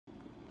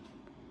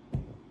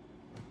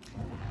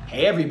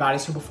Hey everybody,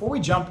 so before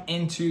we jump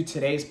into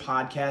today's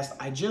podcast,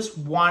 I just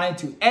wanted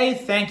to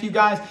thank you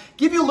guys,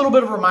 give you a little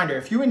bit of a reminder.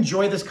 If you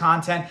enjoy this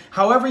content,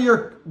 however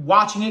you're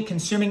watching it,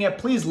 consuming it,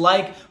 please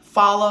like,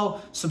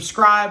 follow,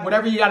 subscribe,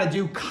 whatever you got to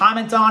do,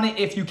 comment on it.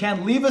 If you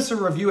can, leave us a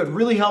review. It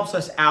really helps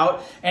us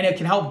out and it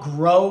can help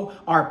grow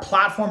our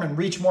platform and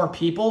reach more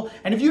people.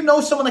 And if you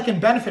know someone that can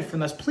benefit from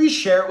this, please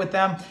share it with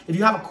them. If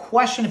you have a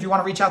question, if you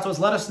want to reach out to us,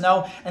 let us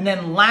know. And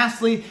then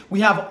lastly,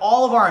 we have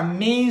all of our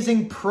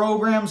amazing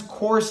programs,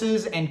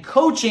 courses, and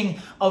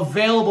coaching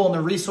available in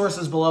the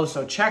resources below.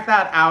 So check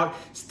that out.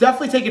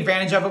 Definitely take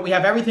advantage of it. We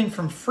have everything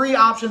from free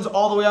options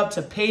all the way up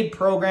to paid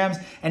programs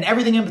and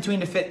everything in between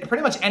to fit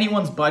pretty much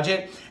anyone's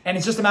budget. And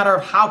it's just a matter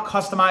of how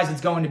customized it's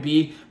going to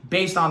be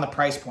based on the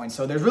price point.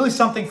 So there's really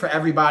something for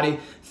everybody.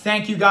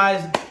 Thank you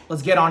guys.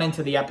 Let's get on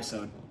into the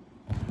episode.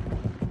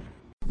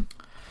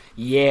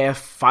 Yeah,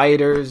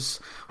 fighters.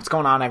 What's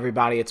going on,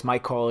 everybody? It's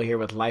Mike Kohler here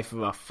with Life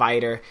of a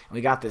Fighter. And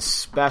we got this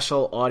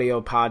special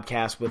audio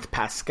podcast with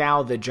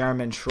Pascal the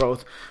German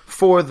Schroth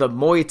for the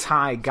Muay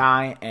Thai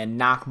Guy and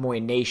Knock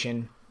Muay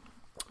Nation.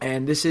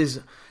 And this is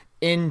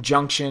in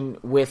junction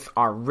with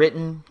our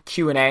written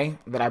Q&A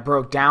that I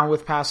broke down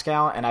with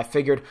Pascal, and I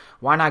figured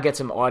why not get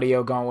some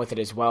audio going with it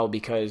as well,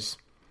 because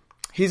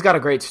he's got a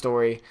great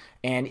story,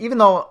 and even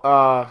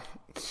though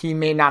he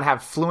may not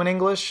have fluent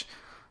English,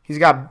 he's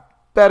got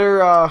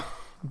better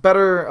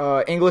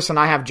English than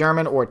I have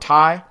German or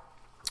Thai,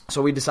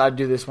 so we decided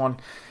to do this one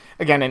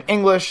again in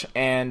English,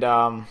 and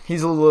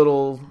he's a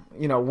little,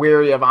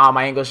 weary of,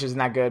 my English isn't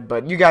that good,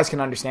 but you guys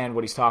can understand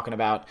what he's talking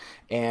about,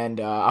 and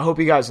I hope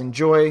you guys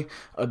enjoy.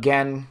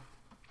 Again,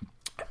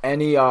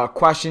 any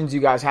questions you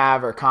guys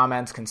have or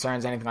comments,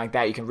 concerns, anything like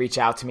that, you can reach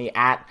out to me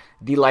at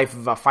The Life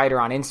of a Fighter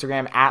on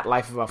Instagram, at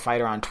Life of a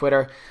Fighter on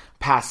Twitter.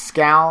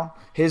 Pascal,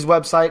 his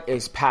website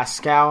is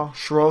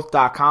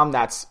pascalschroth.com.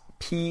 That's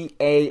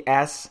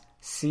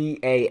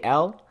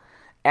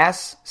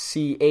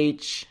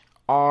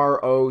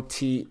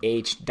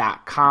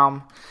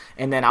PASCALSCHROTH.com,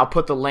 and then I'll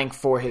put the link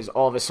for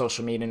all of his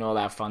social media and all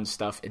that fun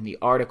stuff in the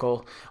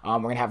article. We're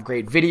gonna have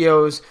great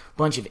videos,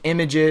 bunch of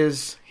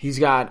images. He's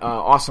got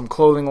awesome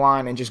clothing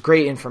line and just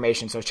great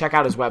information. So check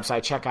out his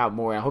website, check out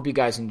more. I hope you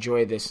guys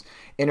enjoy this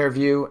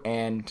interview,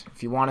 and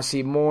if you want to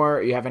see more,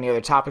 or you have any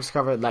other topics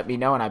covered, let me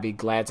know, and I'd be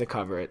glad to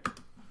cover it.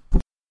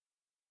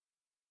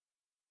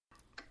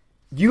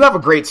 You have a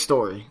great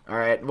story, all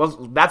right?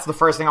 Well, that's the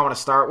first thing I want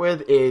to start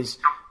with is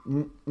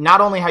not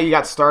only how you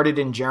got started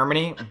in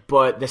Germany,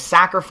 but the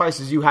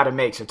sacrifices you had to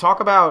make. So talk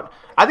about,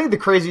 I think the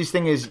craziest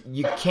thing is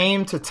you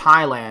came to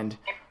Thailand,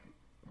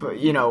 but,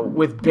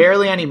 with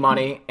barely any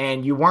money,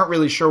 and you weren't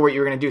really sure what you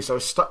were going to do. So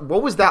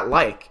what was that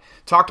like?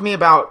 Talk to me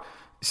about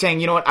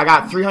saying, you know what, I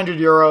got 300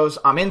 euros,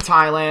 I'm in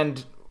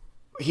Thailand,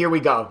 here we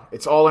go.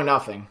 It's all or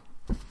nothing.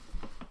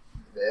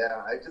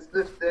 Yeah, I just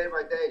lived day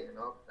by day,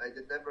 I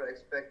did never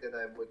expect that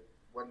I would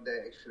one day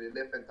actually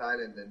live in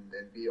Thailand and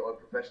be all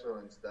professional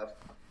and stuff.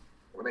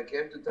 When I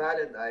came to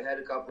Thailand, I had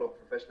a couple of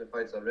professional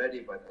fights already,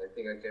 but I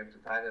think I came to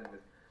Thailand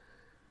with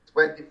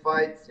 20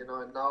 fights, and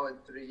now in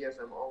 3 years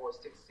I'm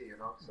almost 60,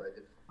 so I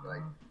did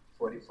like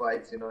 40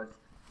 fights, it's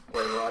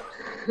quite a lot.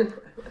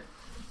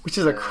 Which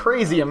is a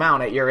crazy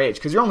amount at your age,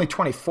 because you're only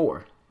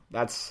 24.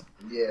 That's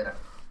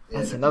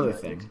another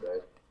thing.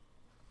 Right.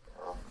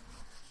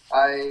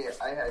 I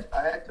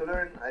had to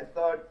learn. I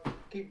thought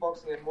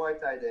kickboxing and Muay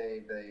Thai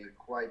they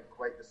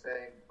quite the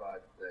same,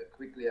 but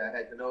quickly I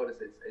had to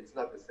notice it's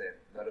not the same,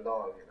 not at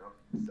all,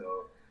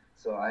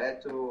 So I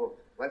had to.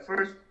 My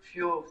first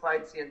few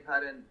fights here in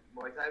Thailand,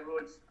 Muay Thai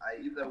rules, I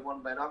either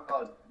won by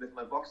knockout with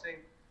my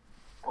boxing,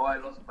 or I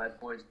lost by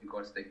points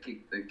because they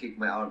kicked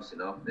my arms,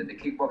 And the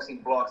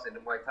kickboxing blocks and the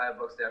Muay Thai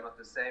blocks, they are not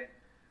the same,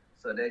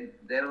 so the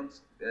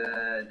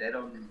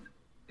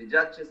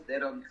judges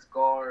don't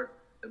score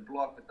a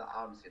block with the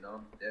arms,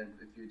 Then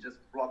if you just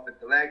block with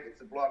the leg, it's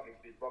a block. If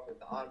you block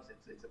with the arms,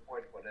 it's a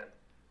point for them.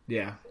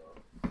 Yeah, so,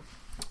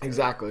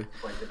 exactly.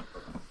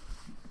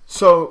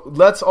 So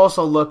let's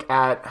also look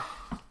at,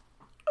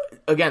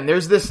 again,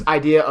 there's this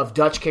idea of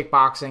Dutch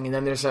kickboxing, and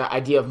then there's an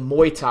idea of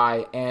Muay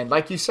Thai. And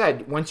like you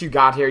said, once you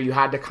got here, you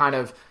had to kind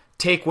of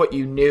take what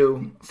you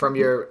knew from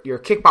your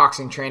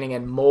kickboxing training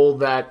and mold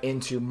that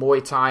into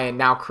Muay Thai, and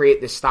now create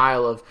this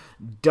style of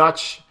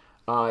Dutch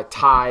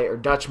Thai or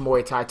Dutch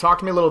Muay Thai. Talk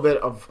to me a little bit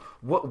of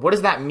what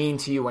does that mean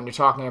to you when you're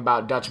talking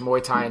about Dutch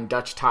Muay Thai and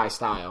Dutch Thai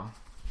style?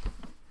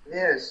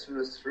 Yeah, it's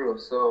true.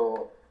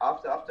 So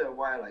after a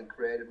while, I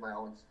created my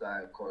own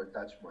style called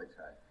Dutch Muay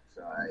Thai.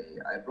 So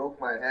I broke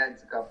my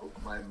hands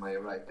my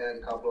right hand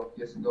a couple of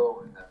years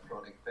ago and have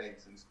chronic pain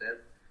since then.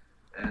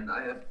 And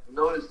I have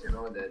noticed,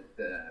 that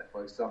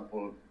for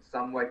example,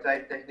 some Muay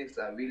Thai techniques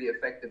are really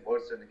effective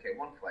also in the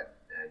K1 fight,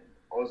 and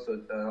also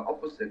the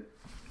opposite.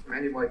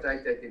 Many Muay Thai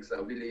techniques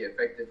are really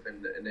effective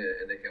in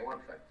the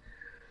K1 fight.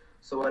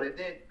 So what I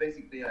did,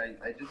 basically,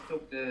 I just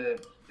took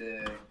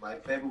my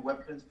favorite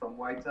weapons from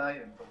Muay Thai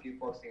and from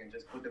kickboxing and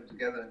just put them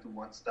together into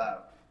one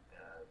style.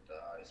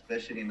 And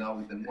especially now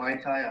with the Muay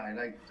Thai, I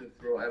like to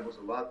throw elbows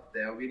a lot.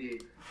 They are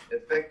really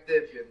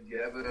effective, and you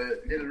have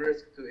a little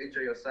risk to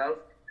injure yourself.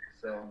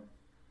 So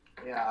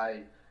Yeah,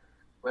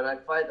 when I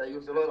fight, I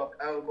use a lot of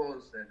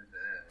elbows and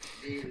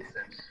knees,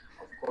 and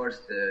of course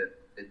the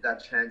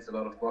Dutch hands. A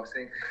lot of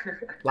boxing.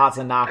 Lots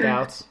of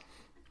knockouts.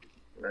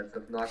 Lots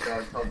of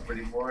knockouts.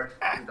 Hopefully more.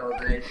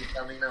 2018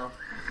 coming now.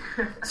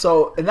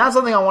 So, and that's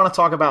something I want to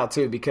talk about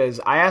too, because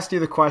I asked you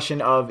the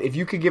question of if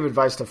you could give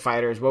advice to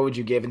fighters, what would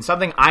you give? And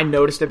something I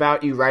noticed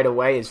about you right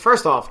away is,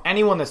 first off,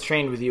 anyone that's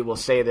trained with you will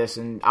say this,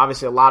 and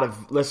obviously a lot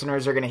of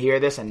listeners are going to hear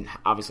this and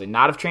obviously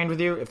not have trained with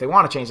you. If they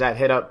want to change that,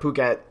 hit up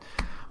Phuket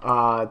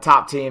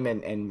Top Team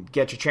and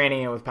get your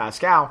training in with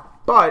Pascal.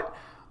 But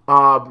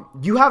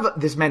you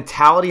have this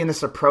mentality and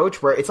this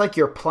approach where it's like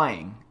you're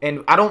playing.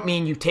 And I don't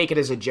mean you take it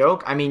as a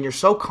joke. I mean, you're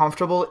so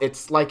comfortable.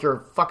 It's like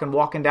you're fucking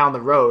walking down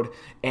the road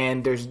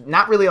and there's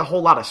not really a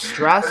whole lot of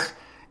stress.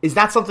 Is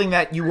that something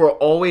that you were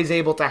always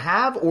able to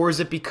have? Or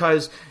is it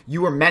because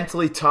you were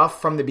mentally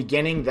tough from the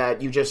beginning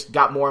that you just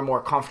got more and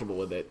more comfortable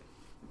with it?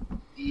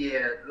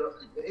 Yeah,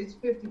 look, it's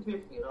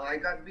 50-50, you know. I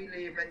got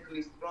really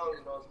mentally strong,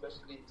 you know,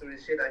 especially through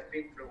the shit I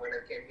been through when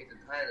I came here to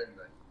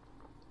Thailand.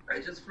 I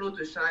just flew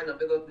to China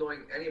without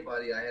knowing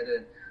anybody. I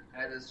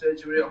had a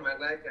surgery on my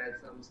leg. I had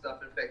some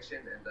staph infection,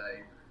 and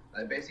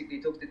I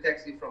basically took the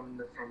taxi from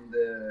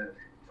the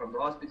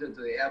hospital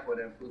to the airport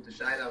and flew to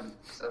China with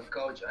some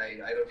coach I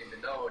don't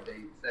even know.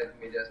 They said to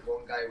me, "There's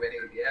one guy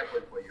waiting at the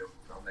airport for you."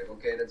 So I'm like,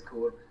 "Okay, that's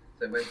cool."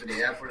 So I went to the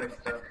airport and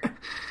stuff.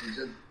 We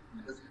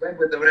just went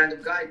with a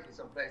random guy to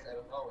some place I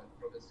don't know, and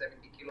from a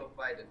 70-kilo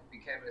fight it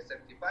became a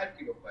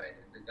 75-kilo fight.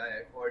 And the guy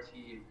I fought,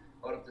 he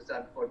out of the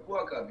sun fought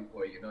Puaka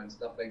before, you know, and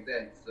stuff like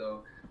that.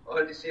 So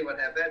all this shit what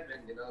have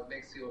happened, you know,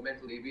 makes you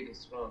mentally really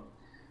strong.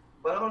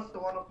 But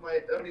also one of my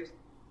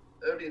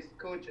earliest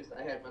coaches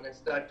I had when I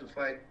started to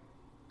fight,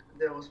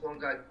 there was one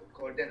guy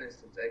called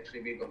Dennis. It's actually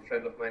a good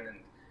friend of mine,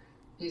 and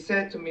he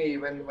said to me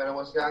when I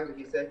was younger,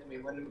 he said to me,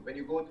 when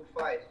you go to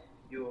fight,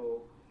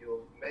 you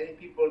many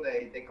people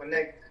they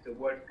connect the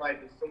word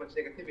fight with so much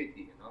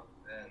negativity, you know,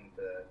 and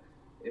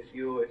if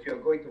you're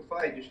going to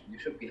fight, you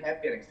should be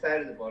happy and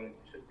excited about it.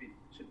 You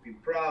should be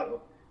proud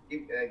of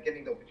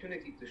getting the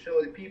opportunity to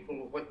show the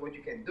people what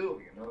you can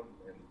do, you know.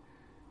 And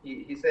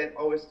he said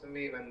always to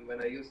me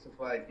when I used to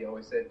fight, he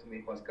always said to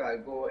me, "Pascal,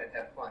 go and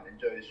have fun,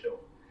 enjoy the show."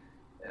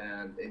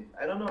 And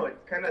I don't know, it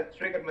kind of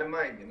triggered my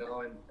mind, you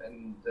know.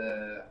 And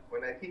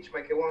when I teach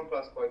my K1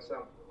 class, for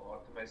example, or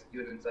to my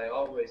students,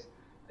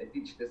 I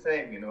teach the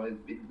same, you know.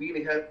 It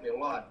really helped me a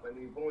lot. When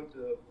you go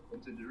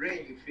into the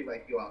ring, you feel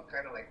like you are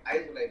kind of like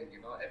isolated,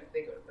 you know.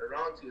 Everything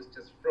around you is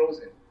just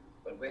frozen.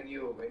 But when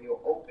you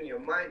open your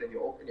mind and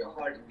you open your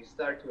heart and you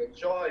start to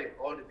enjoy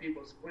all the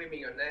people screaming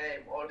your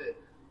name, all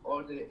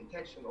the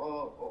attention,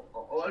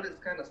 all this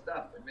kind of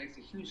stuff, it makes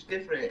a huge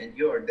difference. And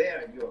you're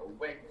there and you're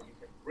awake and you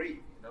can breathe.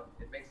 You know,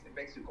 it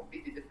makes you a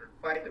completely different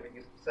fighter when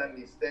you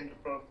suddenly stand in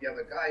front of the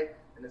other guy,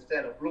 and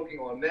instead of looking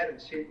all mad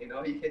and shit, you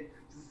know, you can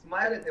just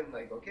smile at him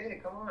like, "Okay,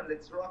 come on,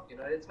 let's rock." You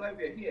know, that's why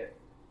we're here.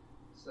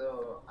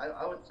 So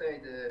I would say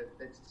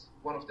that's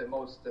one of the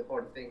most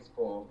important things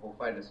for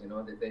fighters, you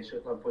know, that they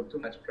should not put too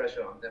much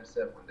pressure on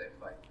themselves when they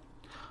fight.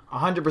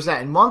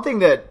 100%. And one thing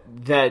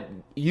that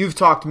you've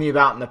talked to me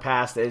about in the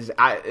past is,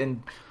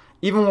 and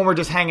even when we're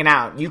just hanging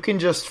out, you can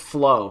just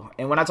flow.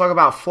 And when I talk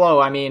about flow,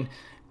 I mean,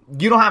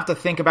 you don't have to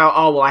think about,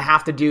 oh, well, I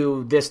have to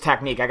do this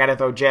technique. I got to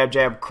throw jab,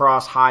 jab,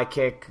 cross, high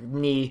kick,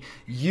 knee.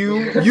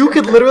 You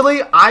could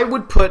literally, I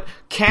would put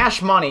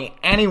cash money,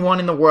 anyone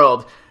in the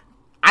world,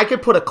 I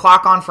could put a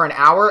clock on for an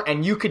hour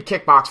and you could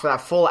kickbox for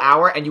that full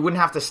hour and you wouldn't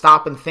have to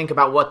stop and think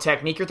about what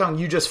technique you're throwing.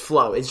 You just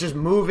flow. It's just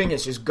moving.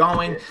 It's just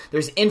going.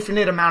 There's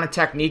infinite amount of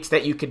techniques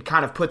that you could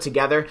kind of put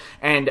together.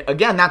 And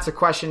again, that's a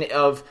question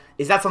of,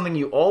 is that something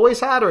you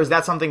always had, or is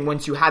that something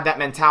once you had that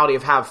mentality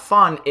of have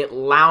fun, it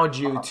allowed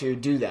you to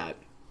do that?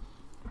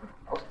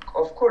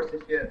 Of course,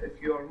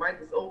 if your mind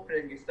is open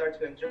and you start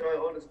to enjoy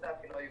all the stuff,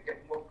 you know, you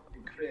get more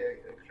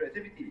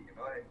creativity, you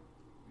know, and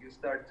you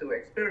start to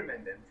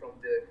experiment, and from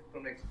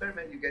the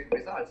experiment you get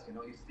results. You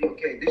know, you see,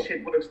 okay, this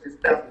shit works, this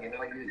doesn't. You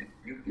know,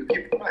 you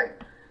keep trying.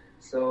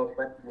 So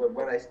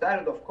when I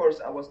started, of course,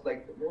 I was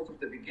like most of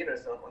the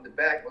beginners on the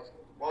back was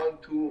 1,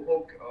 2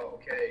 hook,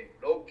 okay,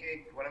 low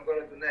kick, what I'm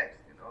gonna do next.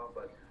 You know,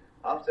 but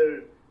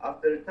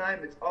after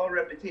time, it's all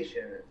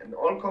repetition and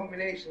all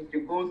combinations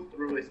you go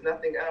through is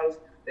nothing else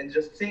than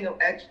just single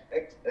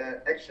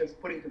actions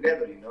putting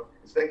together. You know,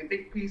 it's like a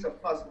big piece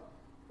of puzzle.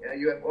 Yeah,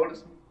 you have all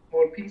these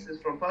small pieces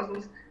from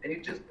puzzles, and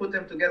you just put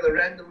them together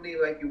randomly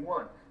like you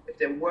want. If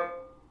they work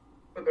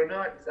or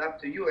not, it's up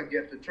to you, and you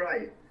have to try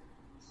it.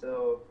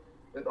 So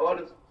with all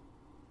this.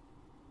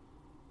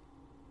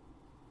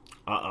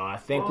 I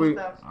think we.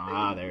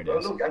 There it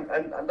is. Look,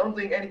 I'm not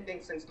doing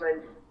anything since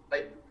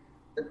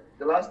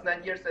the last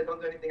 9 years. I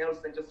don't do anything else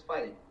than just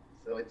fighting.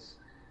 So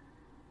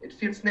it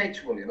feels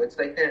natural, you know. It's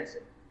like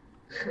dancing.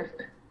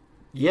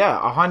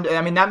 Yeah, 100.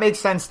 I mean, that makes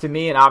sense to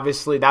me, and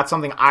obviously that's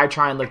something I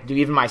try and do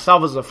even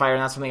myself as a fighter,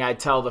 and that's something I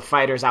tell the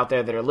fighters out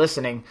there that are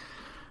listening.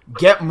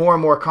 get more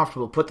and more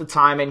comfortable, put the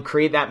time in,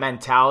 create that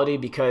mentality,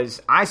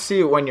 because I see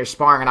it when you're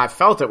sparring, and I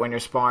felt it when you're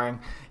sparring.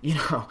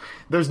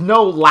 There's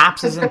no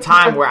lapses in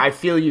time where I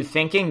feel you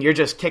thinking. You're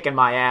just kicking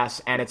my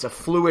ass, and it's a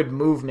fluid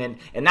movement,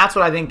 and that's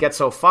what I think gets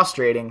so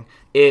frustrating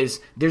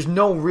is there's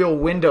no real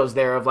windows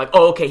there of like,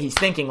 oh, okay, he's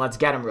thinking, let's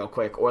get him real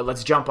quick, or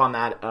let's jump on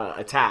that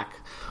attack.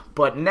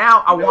 But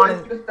now I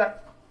want to...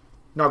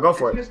 No, go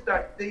for it. If you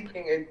start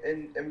thinking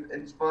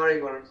in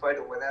sparring or in fight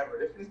or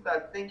whatever, if you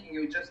start thinking,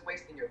 you're just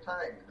wasting your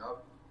time,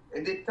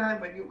 And the time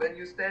when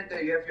you stand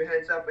there, you have your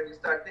hands up, and you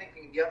start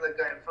thinking, the other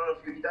guy in front of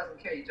you, he doesn't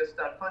care. He just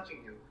start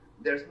punching you.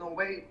 There's no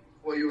way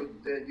for you.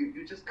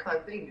 You just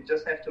can't think. You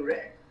just have to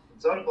react.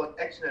 It's all about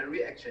action and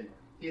reaction.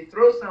 He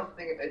throws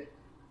something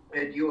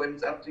at you, and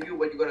it's up to you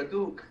what you're gonna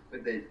do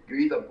with it. You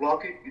either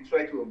block it, you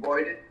try to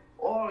avoid it,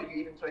 or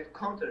you even try to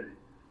counter it.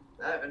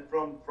 And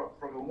from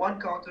one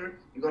counter,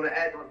 you're gonna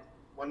add on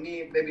one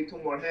knee, maybe two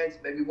more hands,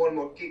 maybe one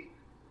more kick.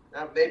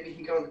 Maybe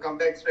he's gonna come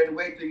back straight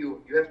away to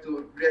you. You have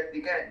to react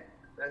again.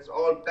 That's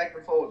all back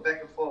and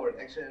forward,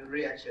 action and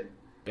reaction.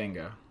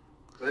 Bingo.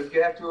 So if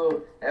you have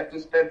to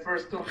spend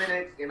first 2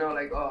 minutes,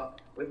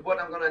 with what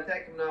I'm gonna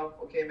attack him now,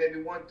 okay,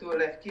 maybe 1-2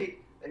 left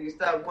kick, and you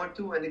start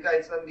 1-2, and the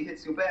guy suddenly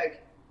hits you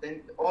back,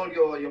 then all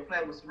your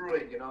plan was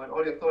ruined, and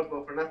all your thoughts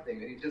were for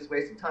nothing, and you just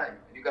wasted time,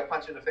 and you got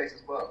punched in the face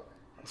as well.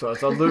 So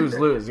it's a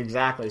lose-lose,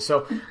 exactly.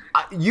 So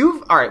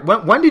all right,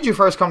 when did you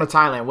first come to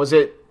Thailand? Was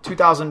it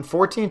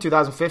 2014,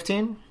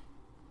 2015?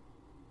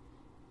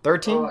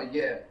 13? Oh,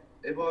 yeah.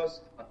 It was...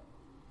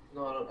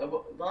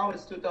 No, now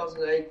it's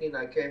 2018.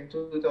 I came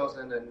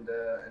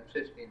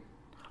 2015.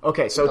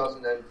 Okay, so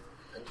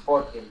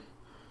 2014.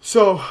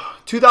 So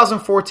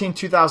 2014,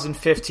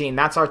 2015,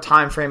 that's our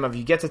time frame of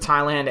you get to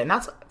Thailand, and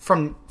that's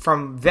from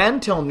then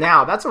till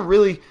now. That's a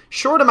really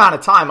short amount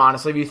of time,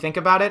 honestly, if you think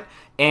about it.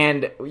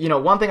 And,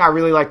 one thing I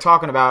really like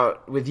talking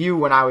about with you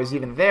when I was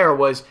even there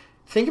was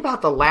think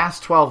about the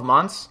last 12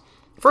 months.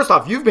 First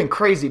off, you've been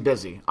crazy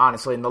busy,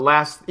 honestly.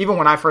 Even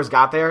when I first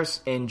got there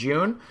in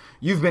June,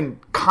 you've been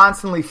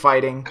constantly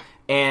fighting,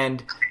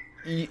 and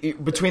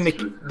between the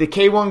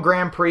K1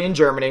 Grand Prix in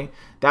Germany,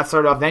 that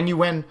started off. Then you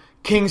win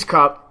King's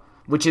Cup,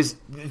 which is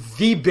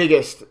the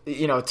biggest,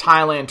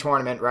 Thailand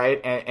tournament,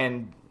 right?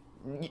 And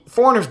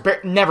foreigners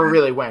never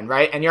really win,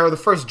 right? And you're the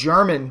first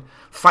German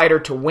fighter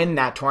to win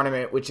that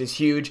tournament, which is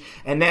huge.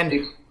 And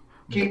then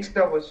King's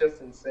Cup was just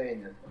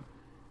insane.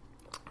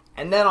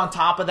 And then on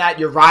top of that,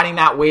 you're riding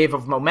that wave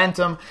of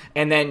momentum.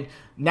 And then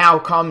now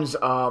comes a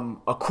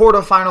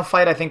quarterfinal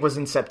fight, I think was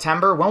in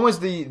September. When was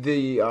the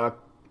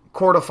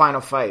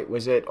quarterfinal fight?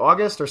 Was it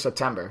August or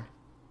September?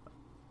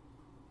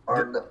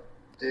 The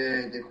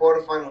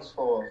quarterfinals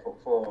for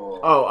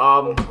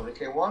the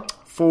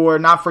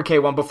K1? Not for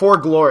K1, before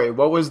Glory.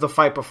 What was the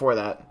fight before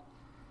that?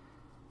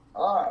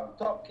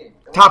 Top King.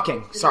 Top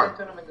King, sorry.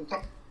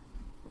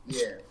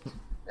 Yeah.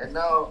 And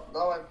now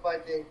I'm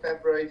fighting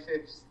February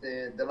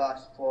 5th, the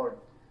last four.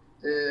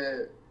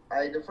 The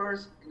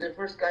first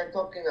guy in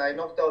Top King, I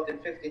knocked out in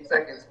 15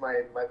 seconds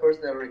my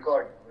personal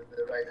record with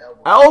the right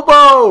elbow.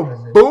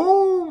 Elbow!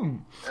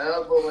 Boom!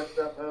 Elbow, what's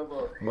up,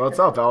 elbow? What's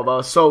up,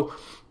 elbow? So,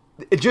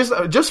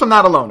 just from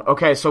that alone,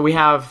 okay, so we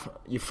have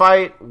you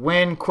fight,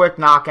 win, quick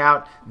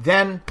knockout,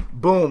 then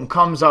boom,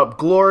 comes up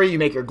Glory, you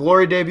make your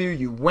Glory debut,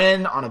 you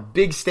win on a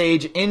big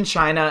stage in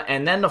China,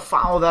 and then to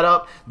follow that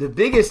up, the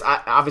biggest,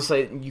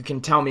 obviously you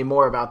can tell me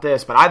more about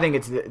this, but I think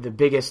it's the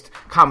biggest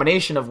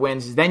combination of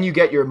wins, is then you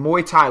get your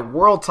Muay Thai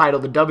world title,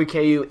 the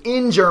WKU,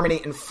 in Germany,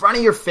 in front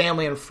of your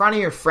family, in front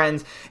of your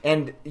friends,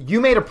 and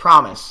you made a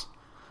promise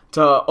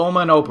to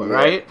Oma and Opa,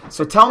 right?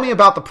 So tell me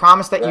about the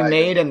promise that you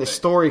made and the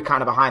story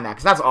kind of behind that,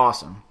 because that's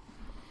awesome.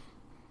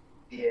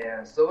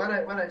 Yeah. So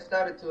when I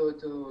started to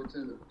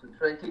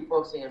train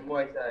kickboxing and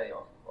Muay Thai,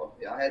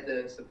 I had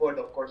the support,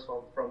 of course,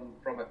 from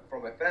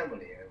my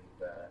family,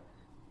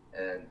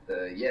 and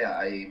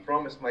I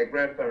promised my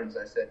grandparents.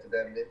 I said to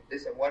them,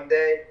 "Listen, one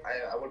day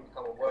I will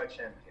become a world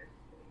champion."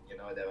 They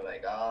were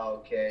like, "Oh,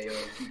 okay,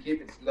 you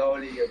keep it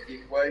slowly, you'll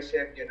be world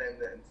champion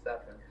and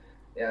stuff."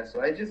 Yeah,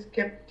 so I just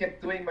kept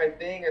doing my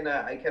thing, and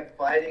I kept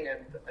fighting,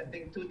 and I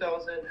think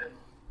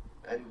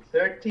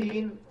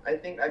 2013, I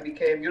think I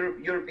became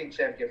European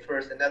champion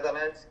first in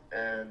Netherlands,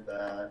 and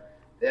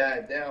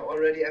there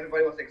already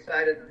everybody was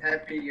excited and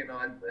happy,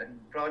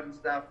 and proud and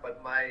stuff,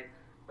 but my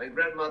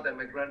grandmother and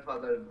my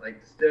grandfather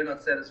still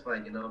not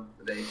satisfied,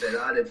 They said,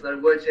 that's not a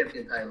world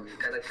champion title.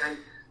 Kind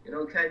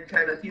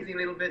of teasing a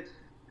little bit.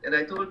 And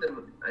I told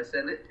them, I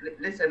said,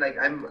 listen,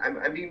 I'm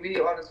being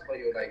really honest for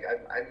you.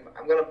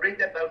 I'm gonna bring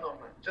that belt on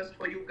just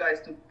for you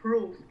guys to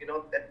prove,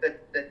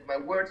 that my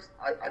words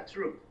are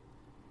true.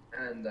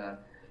 And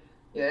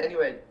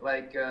anyway,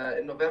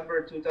 in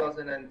November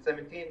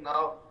 2017,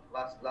 now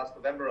last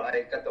November,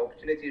 I got the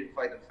opportunity to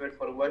fight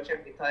for the world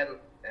champion title,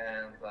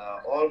 and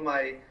all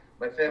my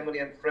family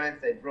and friends,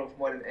 they drove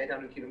more than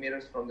 800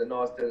 kilometers from the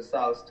north to the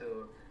south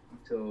to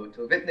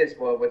witness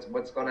what's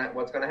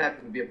gonna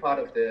happen, to be a part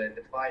of the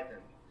fight.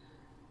 And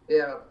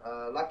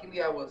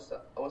luckily I was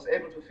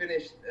able to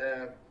finish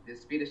the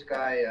Swedish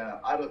guy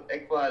Adolf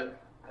Ekvall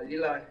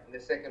Halila in the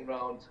second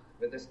round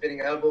with a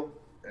spinning elbow,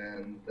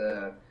 and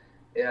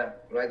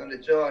right on the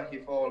jaw. He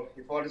fall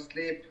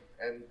asleep,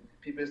 and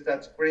people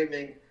start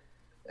screaming,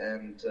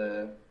 and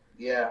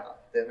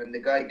then when the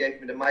guy gave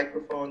me the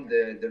microphone,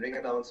 the ring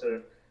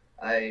announcer,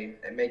 I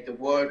made the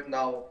word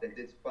now that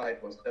this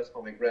fight was just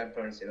for my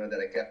grandparents, that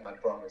I kept my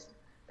promise.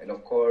 And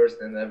of course,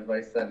 then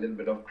everybody started a little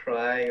bit of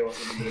crying, it was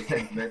a little bit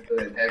sentimental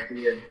and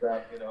happy and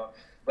stuff,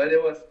 But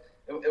it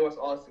was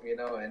awesome,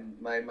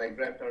 and my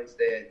grandparents,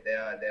 they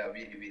are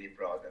really, really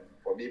proud. And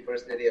for me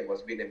personally, it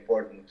was really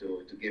important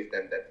to give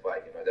them that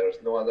fight. There was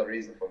no other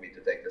reason for me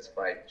to take this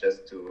fight,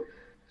 just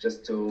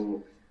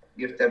to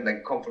give them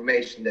like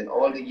confirmation that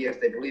all the years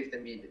they believed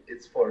in me,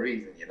 it's for a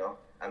reason.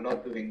 I'm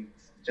not doing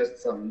just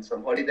some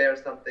holiday or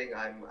something.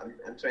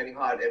 I'm training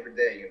hard every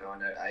day,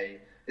 and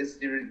this is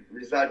the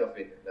result of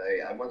it.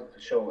 I wanted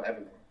to show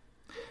everyone.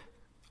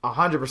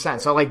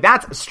 100%. So like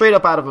that's straight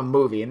up out of a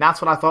movie, and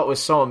that's what I thought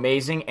was so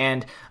amazing.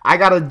 And I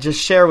gotta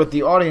just share with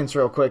the audience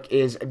real quick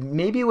is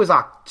maybe it was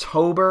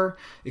October.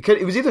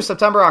 It was either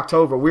September or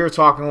October. We were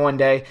talking one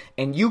day,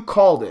 and you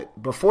called it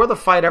before the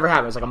fight ever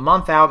happened. It was like a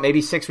month out,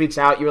 maybe 6 weeks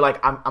out. You were like,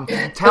 "I'm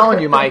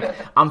telling you, Mike,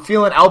 I'm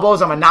feeling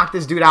elbows. I'm gonna knock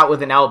this dude out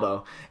with an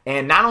elbow."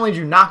 And not only did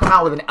you knock him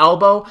out with an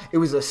elbow, it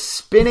was a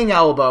spinning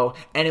elbow,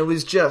 and it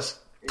was just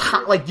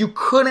like you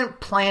couldn't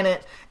plan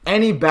it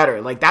any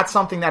better. Like that's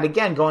something that,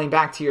 again, going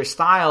back to your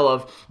style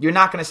of, you're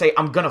not going to say,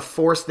 I'm going to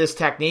force this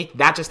technique.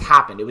 That just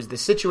happened. It was the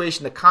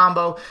situation, the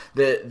combo,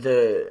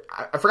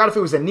 I forgot if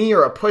it was a knee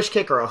or a push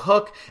kick or a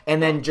hook,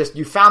 and then just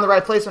you found the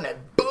right place and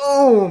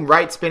boom,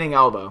 right spinning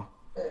elbow.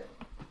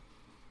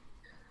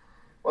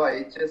 Well,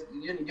 it's just,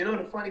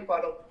 the funny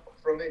part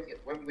from it,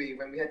 when we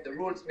had the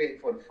rules made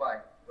for the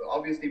fight,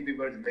 obviously we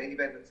were the main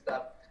event and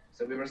stuff.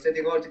 So we were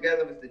sitting all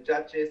together with the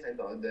judges and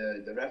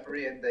the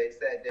referee, and they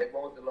said they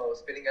won't allow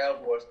spinning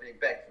elbow or spinning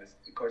back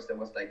because there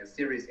was like a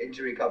serious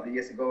injury a couple of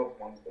years ago,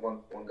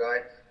 one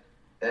guy.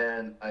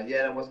 And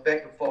it was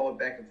back and forward,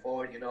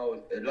 low,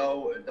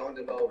 down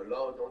the low,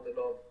 low, down the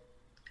low.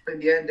 In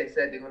the end, they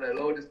said they're going to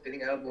allow the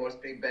spinning elbow or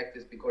spinning back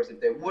fist because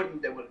if they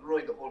wouldn't, they would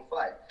ruin the whole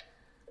fight.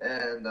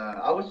 And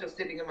I was just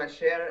sitting in my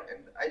chair,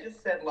 and I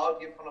just said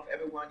loudly in front of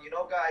everyone,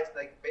 guys,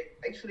 like,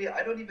 actually,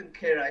 I don't even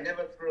care. I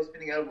never throw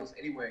spinning elbows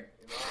anyway,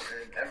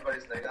 And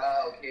everybody's like,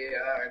 okay,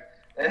 all right.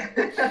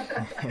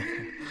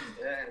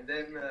 And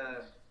then,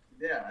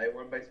 I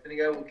won by spinning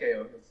elbow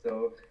KO.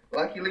 So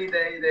luckily,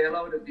 they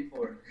allowed it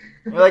before.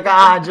 You're like,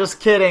 just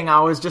kidding.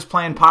 I was just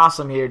playing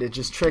possum here to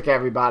just trick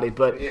everybody,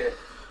 but. Yeah.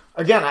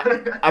 Again,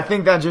 I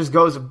think that just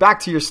goes back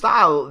to your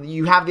style.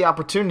 You have the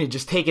opportunity to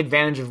just take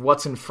advantage of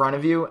what's in front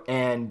of you.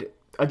 And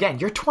again,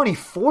 you're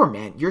 24,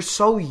 man. You're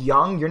so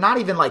young. You're not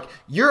even like,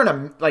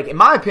 in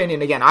my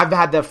opinion, again, I've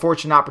had the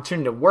fortunate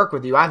opportunity to work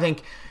with you. I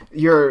think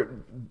you're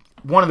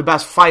one of the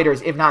best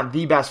fighters, if not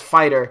the best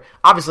fighter,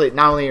 obviously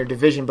not only in your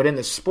division, but in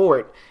the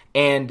sport.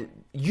 And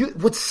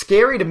what's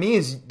scary to me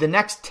is the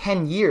next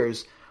 10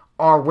 years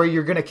are where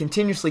you're going to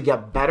continuously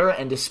get better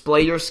and display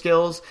your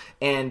skills.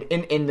 And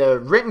in the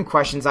written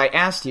questions I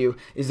asked you,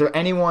 is there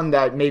anyone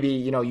that maybe,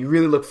 you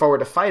really look forward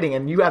to fighting?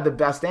 And you had the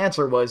best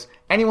answer was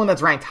anyone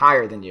that's ranked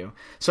higher than you.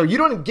 So you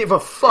don't give a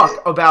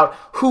fuck about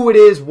who it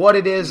is, what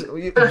it is.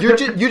 You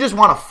just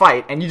want to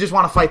fight, and you just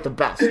want to fight the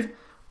best.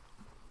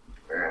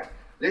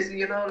 Listen,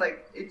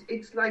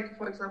 it's like,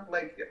 for example,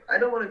 like I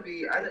don't want to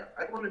be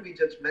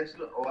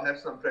judgmental or have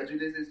some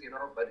prejudices,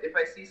 But if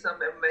I see some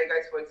MMA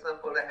guys, for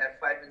example, that have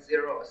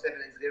 5-0 or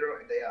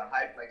 7-0, and they are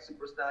hyped like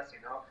superstars,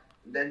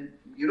 then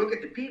you look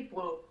at the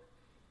people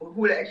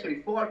who they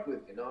actually fought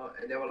with, and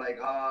they were like,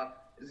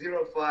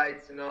 0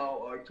 fights,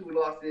 or 2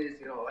 losses,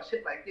 or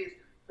shit like this,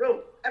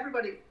 bro.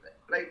 Everybody,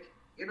 like.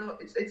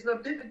 It's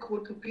not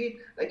difficult to be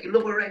like a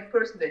lower ranked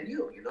person than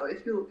you.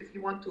 If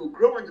you want to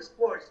grow in the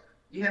sports,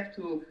 you have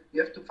to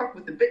fuck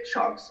with the big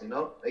sharks.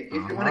 Like if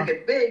you want to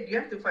get big, you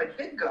have to fight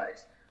big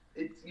guys.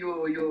 It's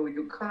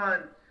you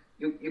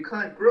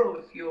can't grow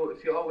if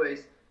you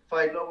always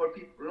fight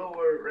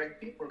lower ranked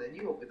people than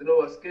you with a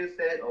lower skill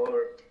set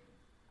or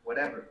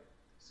whatever.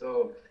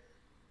 So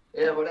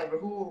whatever.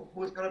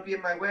 Who's gonna be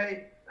in my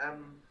way?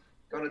 I'm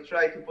gonna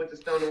try to put the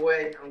stone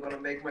away. I'm gonna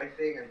make my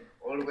thing and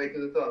all the way to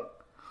the top.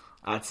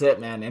 That's it,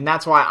 man. And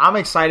that's why I'm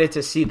excited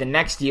to see the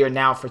next year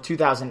now for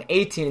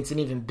 2018. It's an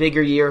even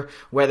bigger year,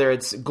 whether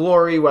it's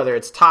Glory, whether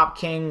it's Top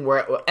King,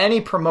 where any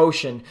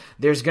promotion,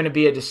 there's going to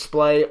be a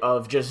display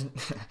of just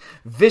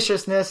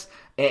viciousness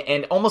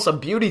and almost a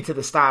beauty to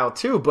the style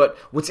too. But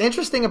what's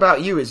interesting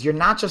about you is you're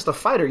not just a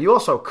fighter, you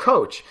also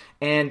coach.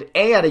 And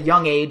at a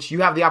young age, you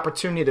have the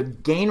opportunity to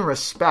gain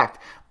respect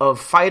of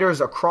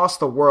fighters across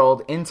the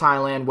world in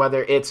Thailand,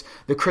 whether it's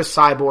the Chris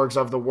Cyborgs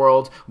of the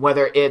world,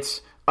 whether it's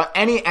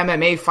any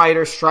MMA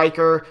fighter,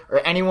 striker,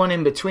 or anyone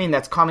in between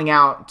that's coming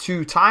out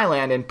to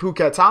Thailand and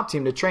Phuket Top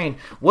Team to train.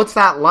 What's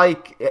that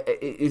like?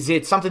 Is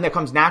it something that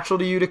comes natural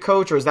to you to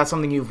coach, or is that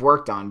something you've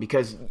worked on?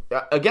 Because,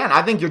 again,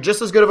 I think you're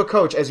just as good of a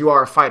coach as you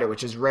are a fighter,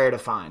 which is rare to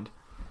find.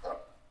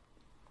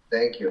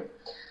 Thank you.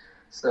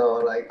 So,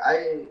 like,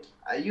 I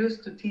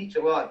used to teach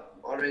a lot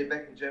already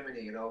back in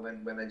Germany,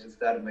 when I just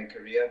started my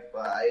career.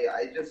 But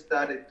I just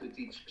started to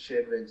teach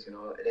Shivers,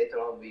 Later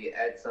on, we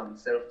add some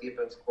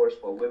self-defense course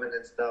for women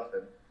and stuff.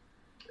 And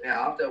yeah,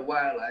 after a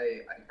while,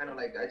 I kind of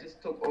I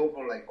just took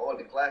over all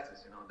the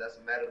classes,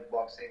 doesn't matter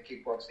boxing,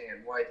 kickboxing,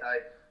 and Muay Thai.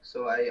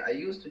 So I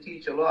used to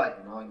teach a lot,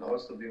 and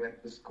also we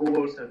went to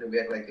schools and we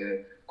had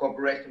a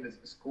cooperation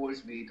with the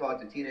schools. We taught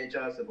the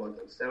teenagers about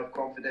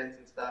self-confidence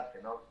and stuff,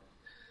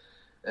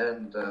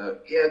 And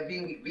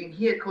being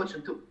here, coach,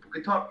 and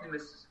talking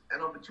is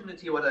an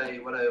opportunity. What I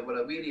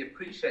really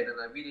appreciate, and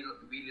I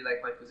really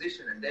like my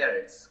position in there.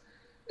 It's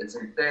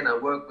insane. I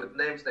work with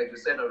names like you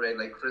said already,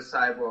 like Chris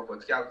Cyborg, or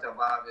Thiago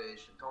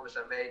Tavares, Thomas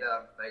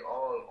Almeida,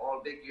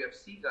 all big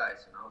UFC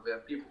guys. We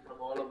have people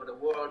from all over the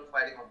world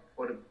fighting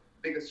for the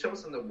biggest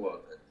shows in the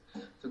world.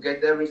 And to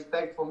get their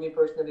respect, for me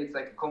personally, it's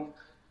like a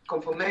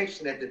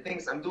confirmation that the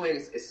things I'm doing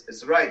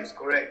is right, is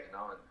correct.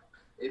 And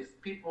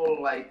if people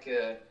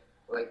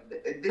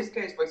in this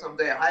case, for example,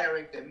 they're higher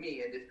ranked than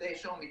me, and if they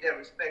show me their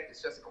respect,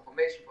 it's just a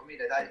confirmation for me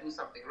that I do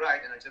something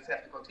right, and I just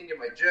have to continue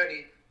my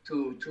journey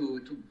to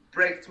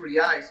break through the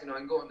ice,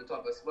 and go on the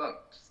top as well.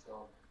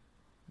 So,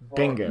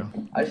 bingo.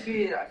 I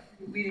feel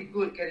really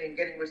good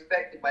getting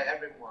respected by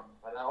everyone,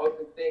 and I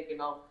also think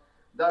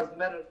doesn't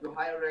matter if you're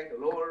higher rank or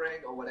lower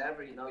rank or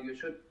whatever, you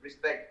should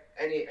respect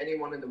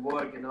anyone in the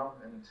world,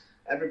 and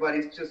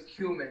everybody's just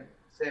human.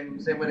 Same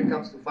when it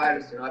comes to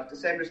fighters, I have the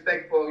same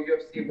respect for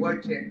UFC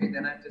world champion,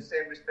 and I have the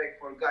same respect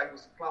for a guy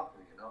who's a plumber,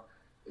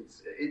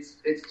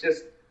 It's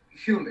just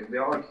human. We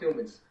are all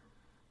humans.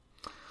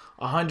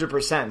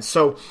 100%.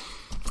 So,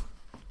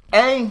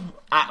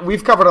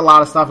 we've covered a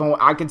lot of stuff, and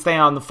I could stay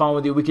on the phone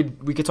with you. We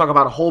could talk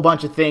about a whole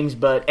bunch of things,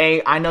 but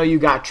I know you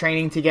got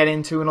training to get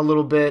into in a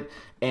little bit,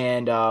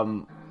 and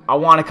I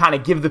want to kind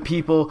of give the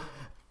people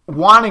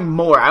wanting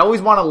more. I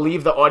always want to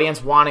leave the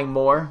audience wanting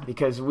more,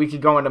 because we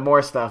could go into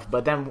more stuff,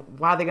 but then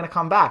why are they going to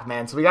come back,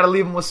 man? So we got to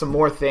leave them with some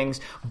more things.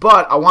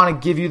 But I want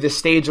to give you the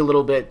stage a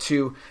little bit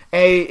to,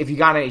 if you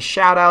got any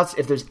shout outs,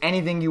 if there's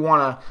anything you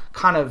want to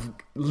kind of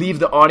leave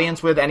the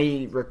audience with,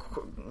 any,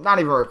 not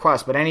even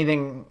request, but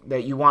anything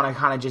that you want to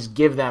kind of just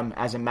give them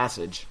as a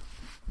message.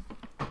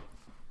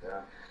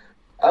 Yeah.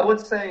 I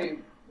would say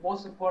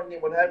most importantly,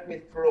 what helped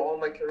me through all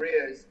my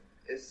career is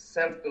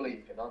self-belief,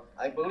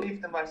 I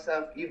believed in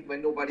myself even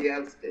when nobody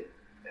else did.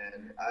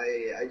 And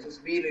I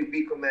just really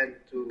recommend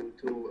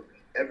to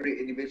every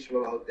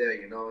individual out there,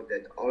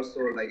 that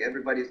also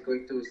everybody's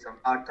going through some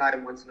hard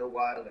time once in a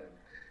while.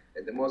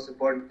 And the most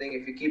important thing,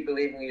 if you keep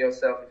believing in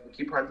yourself, if you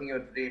keep hunting your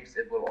dreams,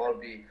 it will all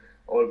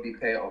be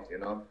payoff,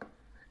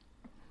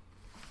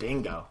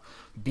 Bingo.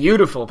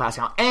 Beautiful,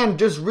 Pascal. And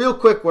just real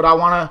quick, what I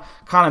want to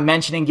kind of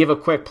mention and give a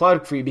quick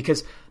plug for you,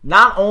 because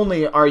not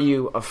only are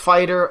you a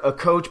fighter, a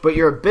coach, but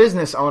you're a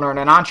business owner and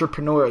an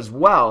entrepreneur as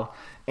well.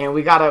 And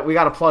we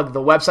gotta plug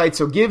the website.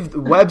 So give the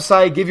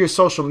website, give your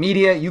social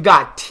media. You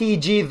got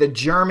TG, the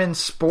German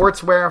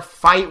sportswear,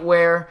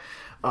 fightwear,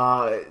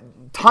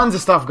 tons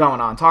of stuff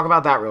going on. Talk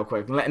about that real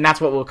quick. And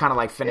that's what we'll kind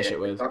of finish it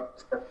with.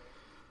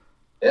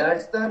 Yeah, I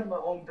started my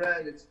own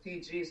brand. It's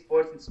TG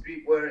Sports and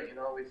Streetwear.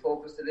 We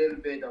focused a little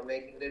bit on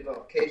making a little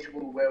bit of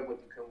casual wear, what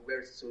you can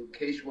wear to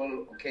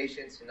casual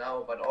occasions,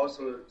 but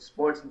also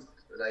sports,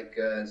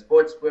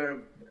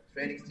 sportswear,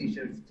 training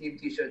t-shirts, team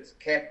t-shirts,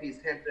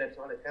 cappies, hand wraps,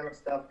 all that kind of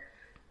stuff.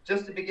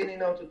 Just the beginning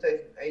now,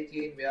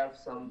 2018, we have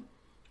some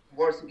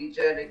varsity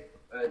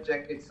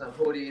jackets, some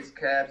hoodies,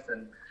 caps,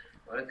 and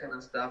all that kind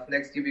of stuff.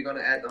 Next year, we're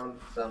gonna add on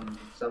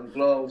some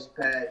gloves,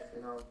 pads,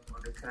 all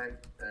that kind,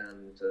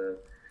 and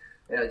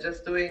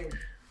just doing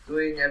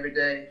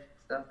everyday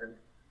stuff and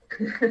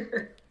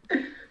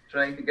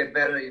trying to get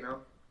better,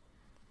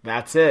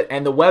 That's it.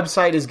 And the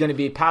website is going to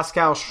be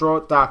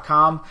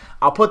pascalschroth.com.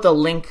 I'll put the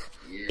link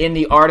in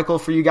the article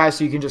for you guys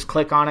so you can just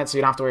click on it, so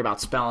you don't have to worry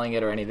about spelling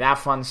it or any of that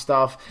fun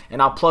stuff.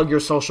 And I'll plug your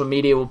social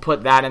media. We'll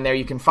put that in there.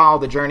 You can follow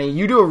the journey.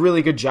 You do a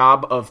really good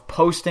job of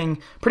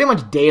posting pretty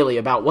much daily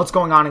about what's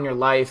going on in your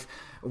life.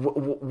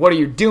 What are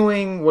you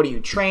doing? What are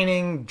you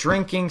training?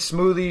 Drinking,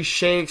 smoothies,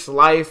 shakes,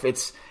 life.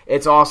 It's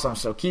awesome.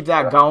 So keep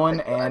that going.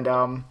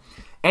 And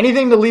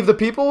anything to leave the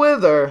people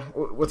with, or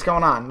what's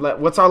going on?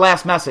 What's our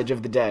last message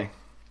of the day?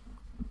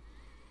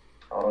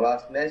 Our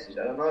last message.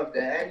 I don't know if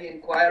there are any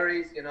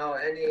inquiries,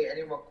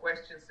 any more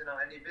questions,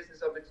 any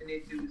business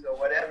opportunities or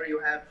whatever you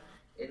have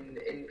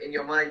in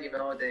your mind,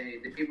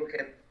 the people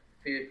can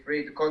feel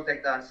free to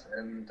contact us.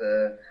 And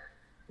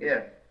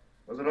it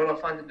was a lot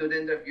of fun to do the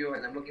interview,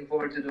 and I'm looking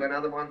forward to do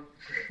another one.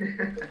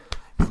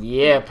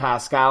 Yeah,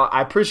 Pascal.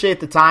 I appreciate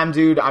the time,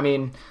 dude. I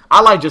mean,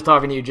 I like just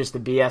talking to you just the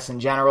BS in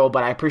general,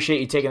 but I appreciate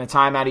you taking the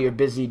time out of your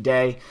busy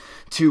day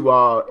to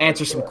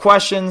answer some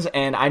questions.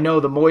 And I know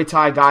the Muay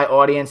Thai guy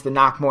audience, the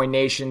Knock Muay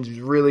Nation, is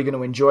really going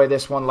to enjoy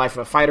this one. Life of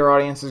a Fighter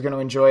audience is going to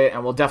enjoy it,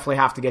 and we'll definitely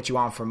have to get you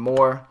on for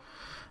more.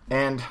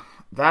 And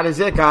that is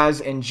it,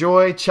 guys.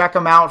 Enjoy. Check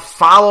him out.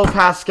 Follow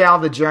Pascal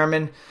the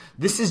German.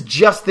 This is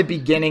just the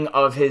beginning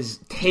of his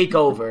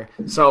takeover,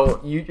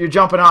 so you're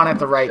jumping on at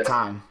the right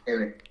time.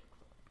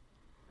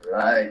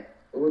 Right.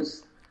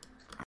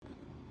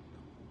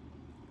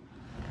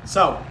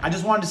 So I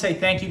just wanted to say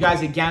thank you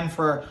guys again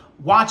for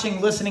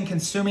watching, listening,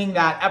 consuming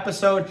that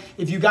episode.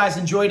 If you guys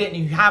enjoyed it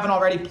and you haven't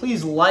already,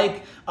 please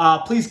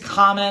please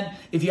comment.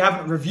 If you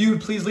haven't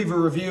reviewed, please leave a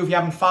review. If you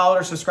haven't followed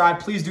or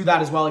subscribed, please do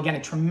that as well. Again,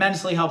 it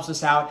tremendously helps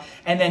us out.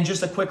 And then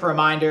just a quick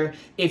reminder,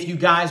 if you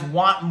guys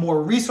want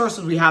more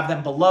resources, we have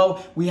them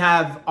below. We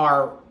have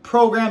our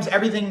programs,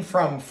 everything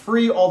from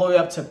free all the way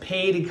up to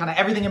paid and kind of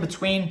everything in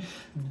between.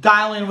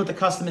 Dial in with the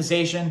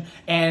customization,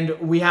 and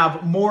we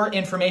have more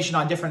information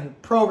on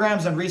different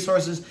programs and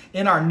resources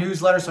in our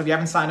newsletter. So if you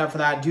haven't signed up for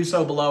that, do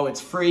so below.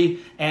 It's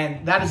free.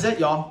 And that is it,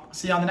 y'all.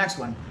 See you on the next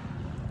one.